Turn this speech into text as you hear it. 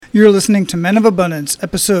You're listening to Men of Abundance,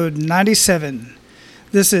 episode 97.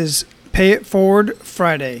 This is Pay It Forward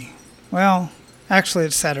Friday. Well, actually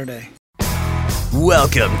it's Saturday.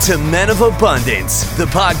 Welcome to Men of Abundance, the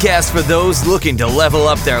podcast for those looking to level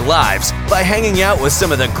up their lives by hanging out with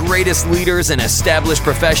some of the greatest leaders and established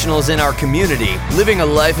professionals in our community, living a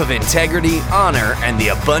life of integrity, honor, and the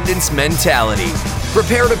abundance mentality.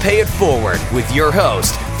 Prepare to pay it forward with your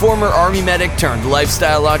host, former Army medic turned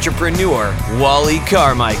lifestyle entrepreneur, Wally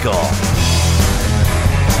Carmichael.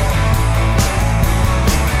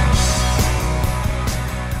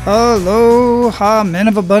 Aloha, Men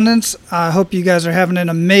of Abundance. I hope you guys are having an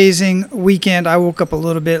amazing weekend. I woke up a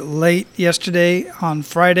little bit late yesterday on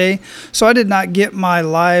Friday, so I did not get my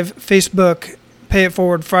live Facebook Pay It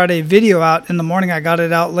Forward Friday video out in the morning. I got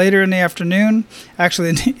it out later in the afternoon, actually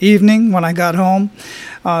in the evening when I got home,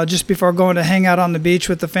 just before going to hang out on the beach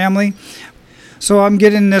with the family. So I'm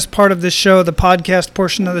getting this part of the show, the podcast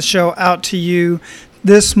portion of the show, out to you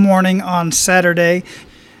this morning on Saturday.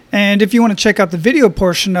 And if you want to check out the video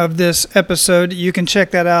portion of this episode, you can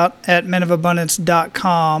check that out at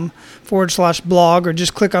menofabundance.com/blog, or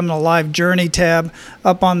just click on the Live Journey tab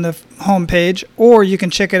up on the homepage, or you can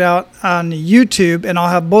check it out on YouTube, and I'll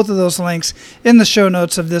have both of those links in the show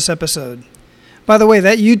notes of this episode. By the way,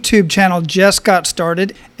 that YouTube channel just got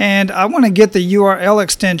started, and I want to get the URL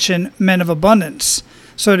extension Men of Abundance,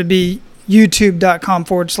 so to be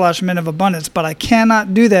youtube.com/Men of Abundance, but I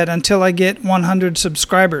cannot do that until I get 100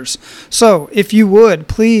 subscribers. So if you would,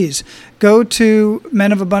 please go to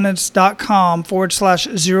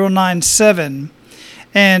menofabundance.com/097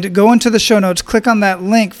 and go into the show notes, click on that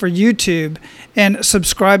link for YouTube, and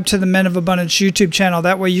subscribe to the Men of Abundance YouTube channel.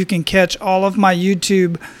 That way you can catch all of my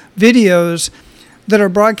YouTube videos that are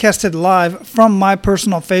broadcasted live from my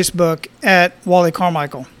personal Facebook at Wally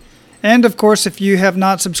Carmichael. And, of course, if you have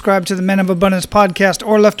not subscribed to the Men of Abundance podcast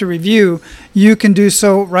or left a review, you can do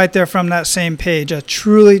so right there from that same page. I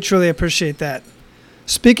truly, truly appreciate that.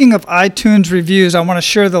 Speaking of iTunes reviews, I want to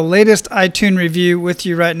share the latest iTunes review with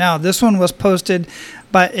you right now. This one was posted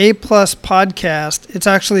by A Plus Podcast. It's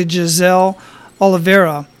actually Giselle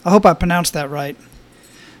Oliveira. I hope I pronounced that right.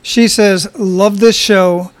 She says, "Love this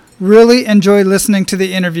show. Really enjoy listening to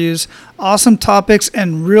the interviews. Awesome topics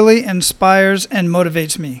and really inspires and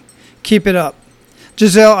motivates me. Keep it up."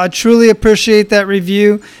 Giselle, I truly appreciate that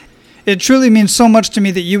review. It truly means so much to me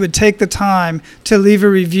that you would take the time to leave a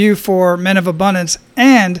review for Men of Abundance,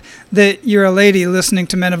 and that you're a lady listening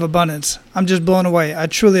to Men of Abundance. I'm just blown away. I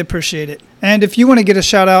truly appreciate it. And if you want to get a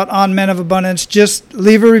shout out on Men of Abundance, just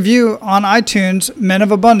leave a review on iTunes, Men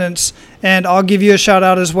of Abundance, and I'll give you a shout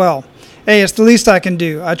out as well. Hey, it's the least I can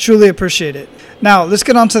do. I truly appreciate it. Now, let's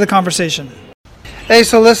get on to the conversation. Hey,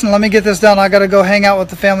 so listen, let me get this done. I got to go hang out with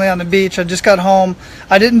the family on the beach. I just got home.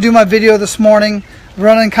 I didn't do my video this morning,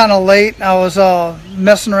 running kind of late. I was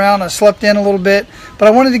messing around. I slept in a little bit. But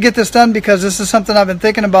I wanted to get this done because this is something I've been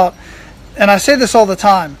thinking about. And I say this all the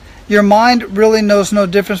time. Your mind really knows no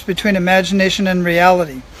difference between imagination and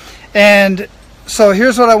reality. And so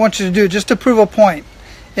here's what I want you to do, just to prove a point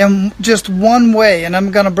in just one way. And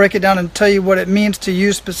I'm going to break it down and tell you what it means to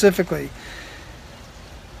you specifically.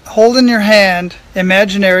 Hold in your hand,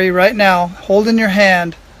 imaginary right now, hold in your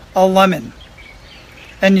hand a lemon.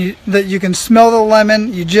 And you can smell the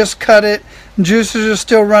lemon, you just cut it, juices are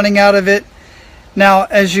still running out of it. Now,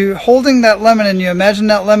 as you holding that lemon and you imagine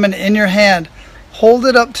that lemon in your hand, hold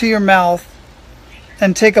it up to your mouth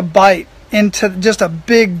and take a bite into, just a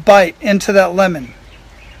big bite into that lemon.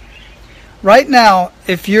 Right now,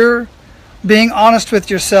 if you're being honest with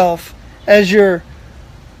yourself, as you're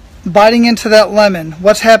biting into that lemon,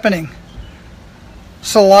 what's happening?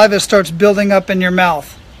 Saliva starts building up in your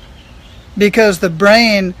mouth. Because the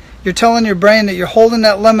brain, you're telling your brain that you're holding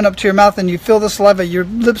that lemon up to your mouth and you feel the saliva, your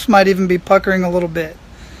lips might even be puckering a little bit.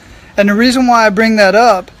 And the reason why I bring that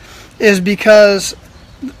up is because,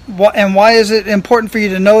 and why is it important for you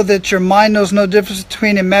to know that your mind knows no difference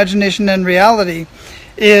between imagination and reality,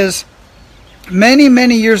 is many,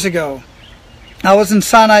 many years ago, I was in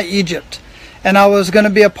Sinai, Egypt. And I was going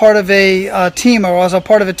to be a part of a team, or I was a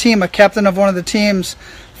part of a team, a captain of one of the teams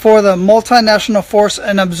for the Multinational Force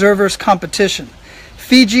and Observers competition.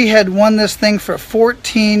 Fiji had won this thing for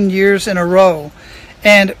 14 years in a row.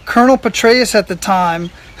 And Colonel Petraeus at the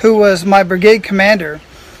time, who was my brigade commander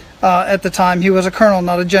at the time, he was a colonel,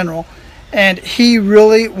 not a general, and he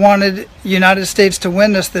really wanted United States to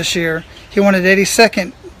win this year. He wanted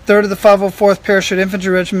 82nd, 3rd of the 504th Parachute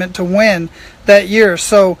Infantry Regiment to win that year.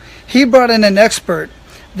 So he brought in an expert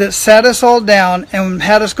that sat us all down and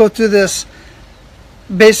had us go through this,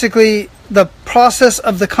 basically the process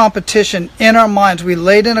of the competition in our minds. We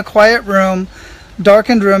laid in a quiet room.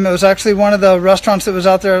 darkened room. It was actually one of the restaurants that was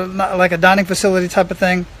out there, like a dining facility type of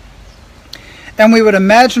thing. And we would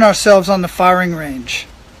imagine ourselves on the firing range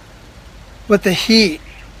with the heat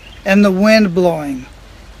and the wind blowing,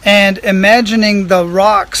 and imagining the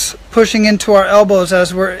rocks pushing into our elbows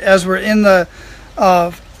as we're in the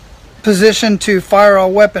position to fire our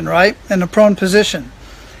weapon, right? In a prone position.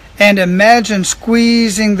 And imagine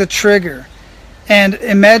squeezing the trigger and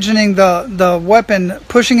imagining the weapon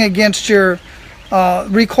pushing against your,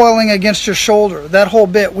 recoiling against your shoulder, that whole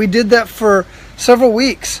bit. We did that for several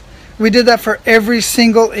weeks. We did that for every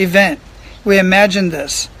single event. We imagined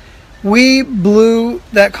this. We blew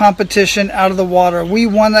that competition out of the water. We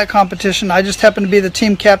won that competition. I just happened to be the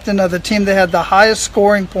team captain of the team that had the highest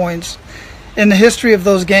scoring points in the history of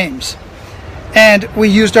those games. And we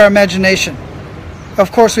used our imagination.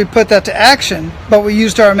 Of course, we put that to action, but we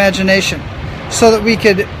used our imagination so that we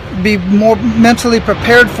could be more mentally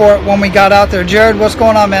prepared for it when we got out there. Jared, what's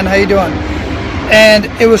going on, man? How you doing? And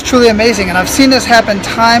it was truly amazing. And I've seen this happen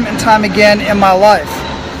time and time again in my life.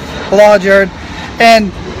 Aloha, Jared.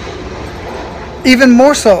 And even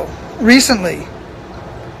more so recently,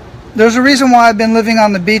 there's a reason why I've been living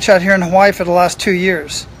on the beach out here in Hawaii for the last 2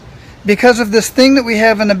 years. Because of this thing that we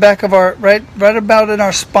have in the back of our, right about in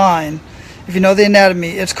our spine. If you know the anatomy,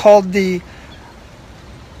 it's called the,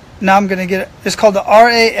 it's called the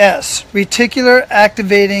RAS, Reticular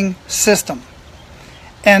Activating System.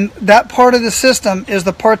 And that part of the system is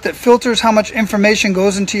the part that filters how much information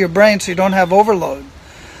goes into your brain so you don't have overload.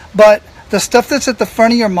 But the stuff that's at the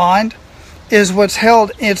front of your mind is what's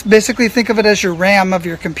held. It's basically, think of it as your RAM of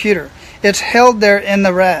your computer. It's held there in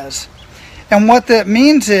the RAS. And what that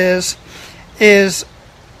means is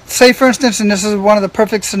say for instance, and this is one of the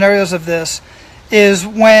perfect scenarios of this, is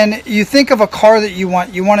when you think of a car that you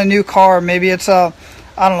want a new car, maybe it's a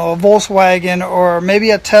Volkswagen, or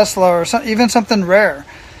maybe a Tesla, or even something rare,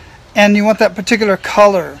 and you want that particular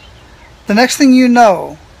color. The next thing you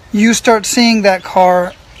know, you start seeing that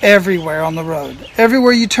car everywhere on the road.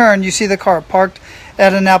 Everywhere you turn, you see the car parked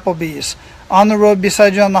at an Applebee's, on the road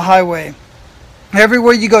beside you on the highway.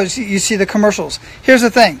 Everywhere you go, you see the commercials. Here's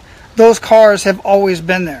the thing. Those cars have always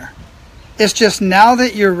been there. It's just now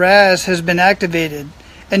that your RAS has been activated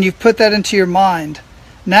and you've put that into your mind,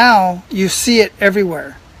 now you see it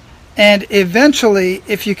everywhere. And eventually,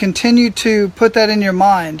 if you continue to put that in your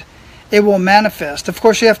mind, it will manifest. Of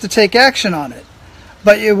course, you have to take action on it,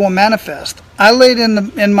 but it will manifest. I laid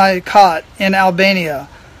in my cot in Albania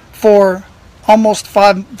for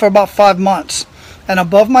about 5 months, and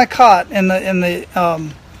above my cot in the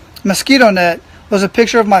mosquito net was a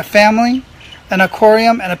picture of my family, an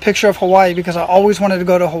aquarium, and a picture of Hawaii, because I always wanted to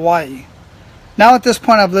go to Hawaii. Now at this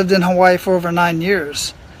point, I've lived in Hawaii for over 9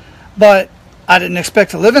 years, but I didn't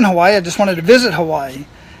expect to live in Hawaii. I just wanted to visit Hawaii,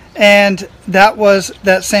 and that was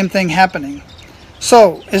that same thing happening.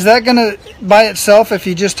 So, is that going to, by itself, if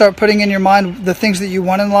you just start putting in your mind the things that you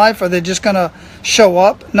want in life, are they just going to show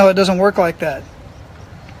up? No, it doesn't work like that.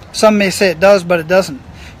 Some may say it does, but it doesn't.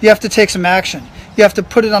 You have to take some action. You have to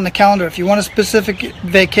put it on the calendar. If you want a specific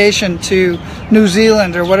vacation to New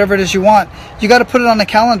Zealand or whatever it is you want, you got to put it on the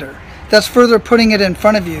calendar. That's further putting it in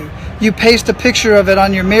front of you. You paste a picture of it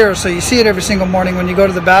on your mirror so you see it every single morning when you go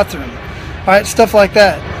to the bathroom. All right, stuff like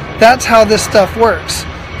that. That's how this stuff works.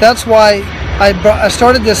 That's why I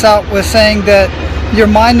started this out with saying that your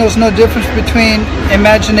mind knows no difference between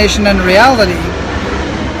imagination and reality.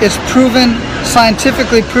 It's proven,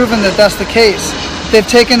 scientifically proven, that that's the case. They've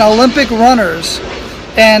taken Olympic runners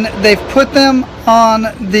and they've put them on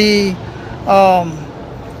the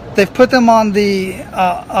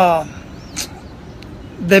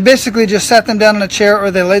they basically just sat them down in a chair,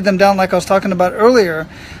 or they laid them down like I was talking about earlier.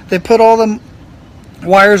 They put all the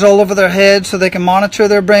wires all over their head so they can monitor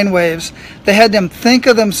their brain waves. They had them think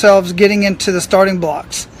of themselves getting into the starting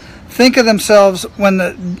blocks. Think of themselves when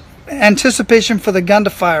the anticipation for the gun to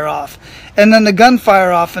fire off, and then the gun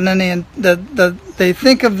fire off, and then they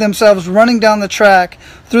think of themselves running down the track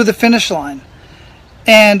through the finish line.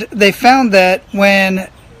 And they found that when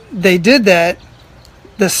they did that,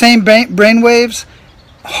 the same brain waves,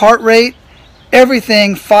 heart rate,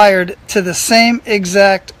 everything fired to the same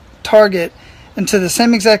exact target and to the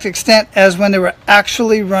same exact extent as when they were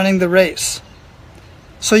actually running the race.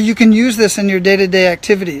 So you can use this in your day-to-day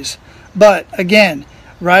activities. But again,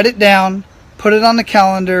 write it down, put it on the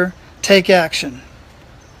calendar, take action.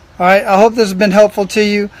 All right, I hope this has been helpful to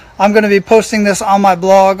you. I'm going to be posting this on my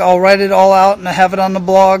blog. I'll write it all out and I have it on the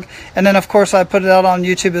blog. And then, of course, I put it out on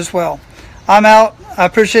YouTube as well. I'm out. I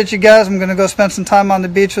appreciate you guys. I'm going to go spend some time on the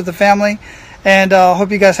beach with the family. And I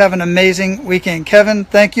hope you guys have an amazing weekend. Kevin,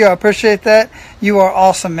 thank you. I appreciate that. You are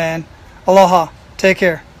awesome, man. Aloha. Take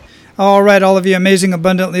care. All right, all of you amazing,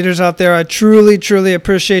 abundant leaders out there, I truly, truly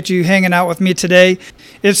appreciate you hanging out with me today.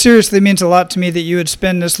 It seriously means a lot to me that you would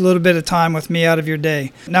spend this little bit of time with me out of your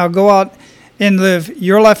day. Now go out and live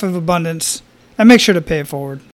your life of abundance and make sure to pay it forward.